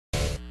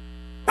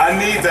I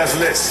need that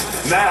list.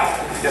 Now.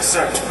 Yes,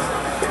 sir.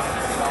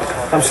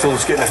 I'm still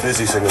just getting a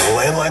busy signal.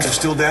 The landlines are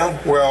still down?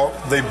 Well,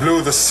 they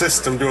blew the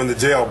system during the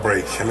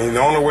jailbreak. I mean,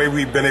 the only way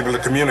we've been able to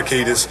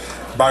communicate is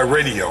by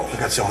radio. I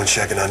got someone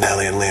checking on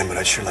Allie and Lamb, but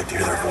I'd sure like to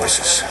hear their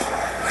voices.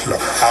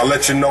 Look, I'll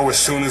let you know as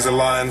soon as the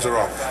lines are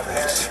off.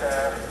 Thanks.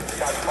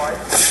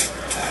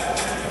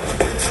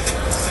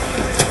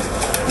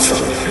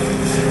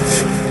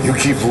 You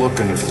keep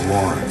looking at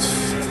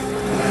Lawrence.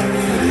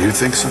 Do you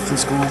think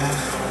something's going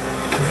on?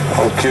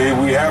 Okay,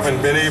 we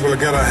haven't been able to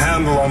get a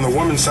handle on the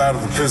women's side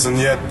of the prison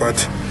yet, but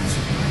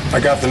I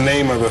got the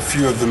name of a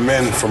few of the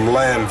men from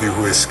Landview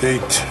who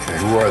escaped. Okay,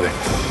 who are they?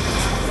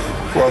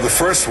 Well, the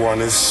first one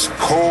is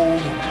Cole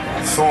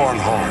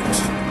Thornhart.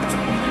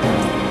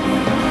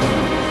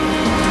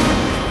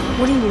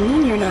 What do you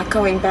mean you're not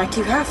going back?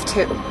 You have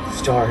to.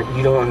 Star,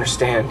 you don't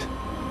understand.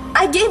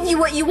 I gave you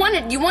what you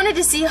wanted. You wanted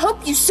to see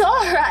Hope. You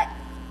saw her.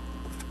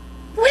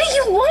 What do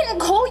you want,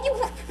 Cole?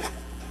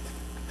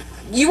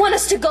 You want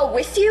us to go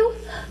with you?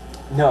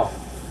 No.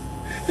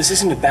 This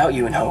isn't about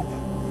you and Hope.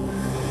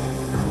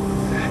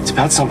 It's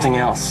about something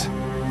else.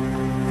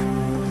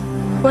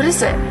 What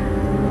is it?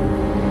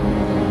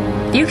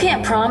 You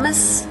can't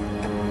promise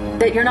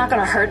that you're not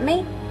going to hurt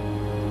me?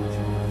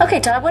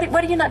 Okay, Todd,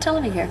 what are you not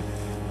telling me here?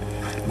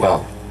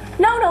 Well...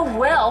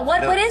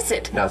 What is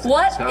it? Nothing.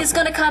 What is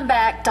going to come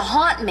back to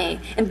haunt me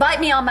and bite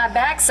me on my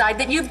backside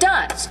that you've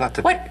done? It's not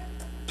the... What?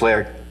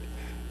 Blair...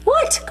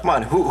 What? Come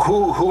on,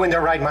 who in their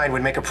right mind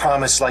would make a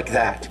promise like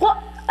that?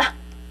 What?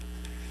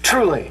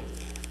 Truly.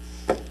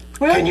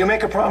 Really? Can you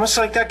make a promise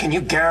like that? Can you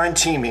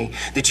guarantee me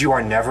that you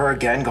are never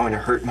again going to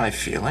hurt my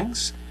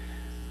feelings?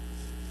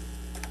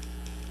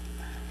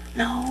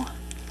 No.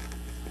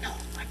 No,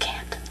 I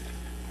can't.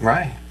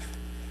 Right.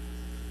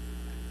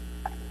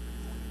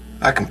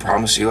 I can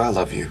promise you I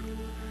love you.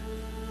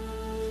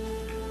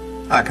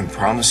 I can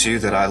promise you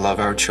that I love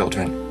our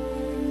children.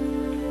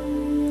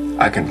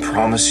 I can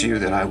promise you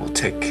that I will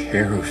take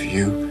care of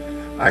you.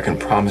 I can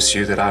promise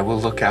you that I will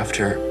look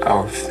after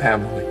our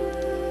family.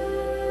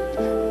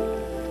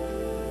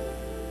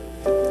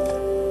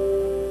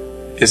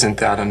 Isn't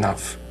that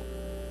enough?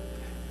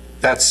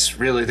 That's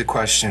really the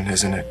question,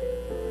 isn't it?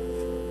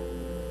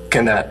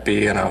 Can that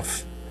be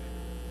enough?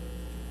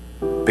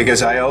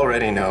 Because I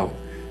already know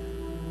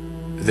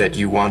that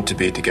you want to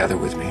be together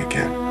with me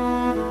again.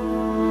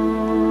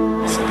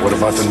 What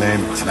about the name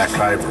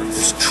MacIver?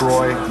 Is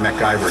Troy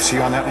MacIver, is he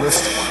on that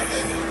list?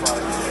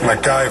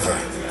 MacIver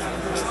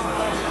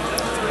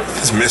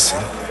is missing.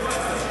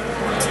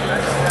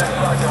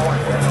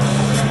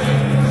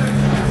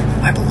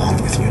 I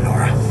belong with you,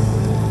 Nora.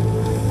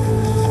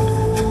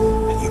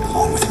 And you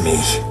belong with me.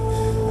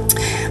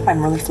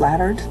 I'm really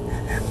flattered,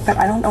 but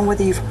I don't know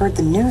whether you've heard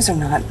the news or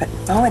not, but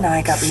Bo and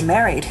I got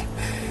remarried.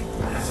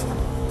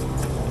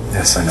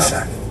 Yes, I know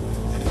that.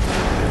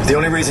 The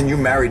only reason you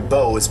married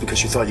Bo is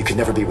because you thought you could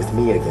never be with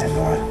me again,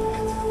 Nora.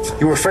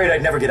 You were afraid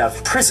I'd never get out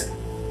of prison.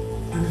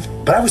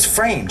 But I was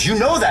framed. You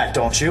know that,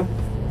 don't you?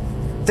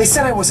 They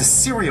said I was a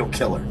serial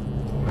killer.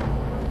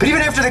 But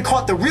even after they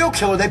caught the real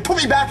killer, they put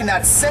me back in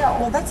that cell.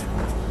 Well, that's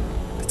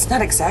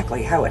not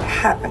exactly how it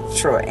happened,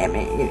 Troy. I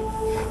mean,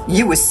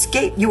 you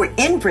were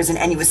in prison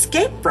and you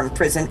escaped from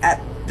prison at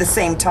the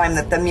same time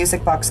that the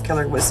music box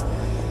killer was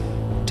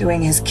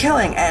doing his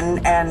killing,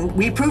 and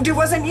we proved it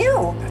wasn't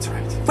you. That's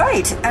right.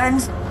 Right,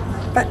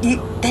 but you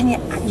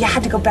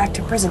had to go back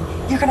to prison.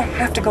 You're gonna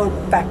have to go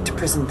back to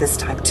prison this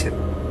time too.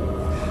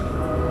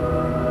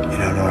 You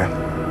know, Nora,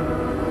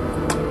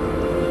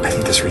 I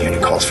think this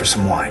reunion calls for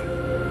some wine.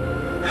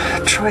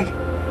 Troy,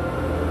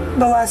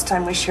 the last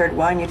time we shared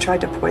wine, you tried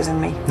to poison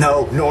me.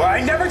 No, Nora,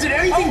 I never did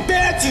anything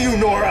bad to you,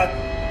 Nora.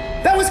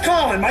 That was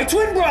Colin, my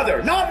twin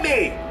brother, not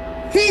me.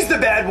 He's the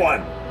bad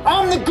one.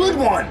 I'm the good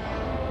one.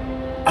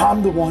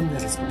 I'm the one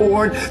that is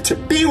born to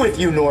be with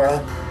you,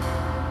 Nora.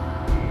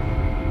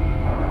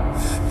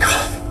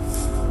 God,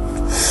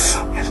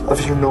 I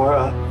love you,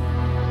 Nora.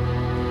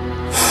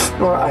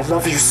 Nora, I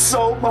love you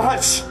so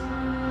much.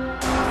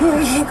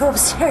 We can't go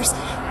upstairs.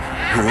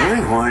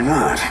 Really? Why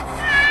not?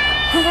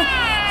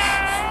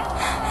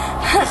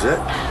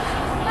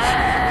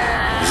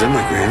 Is that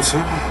my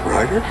grandson,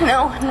 Ryder?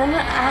 No.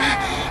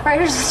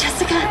 Ryder's with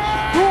Jessica.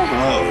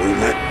 Oh,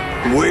 that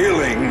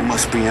wailing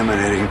must be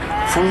emanating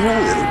from your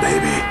little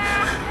baby.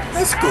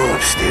 Let's go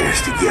upstairs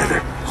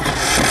together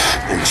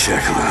and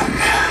check on him.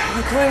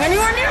 I'm not going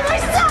anywhere near my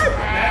son!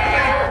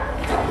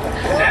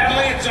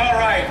 Natalie, it's all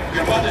right.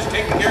 Your mother's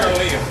taking care of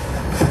Liam.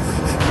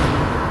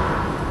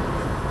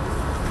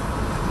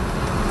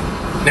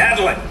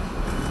 Natalie!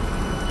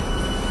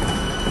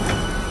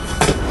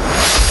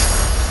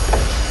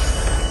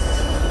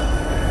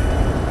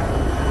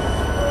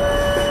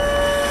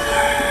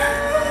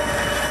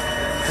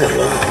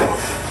 Hello,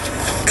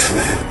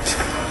 Clint.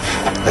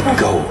 Let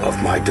go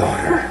of my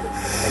daughter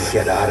and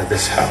get out of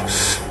this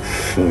house.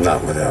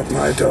 Not without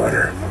my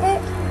daughter.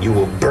 You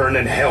will burn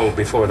in hell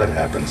before that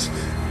happens.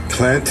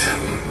 Clint,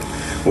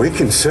 we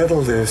can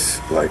settle this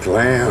like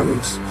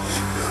lambs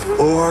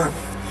or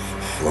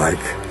like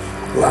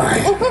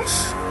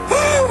lions.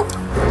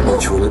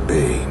 Which will will it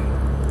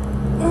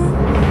be?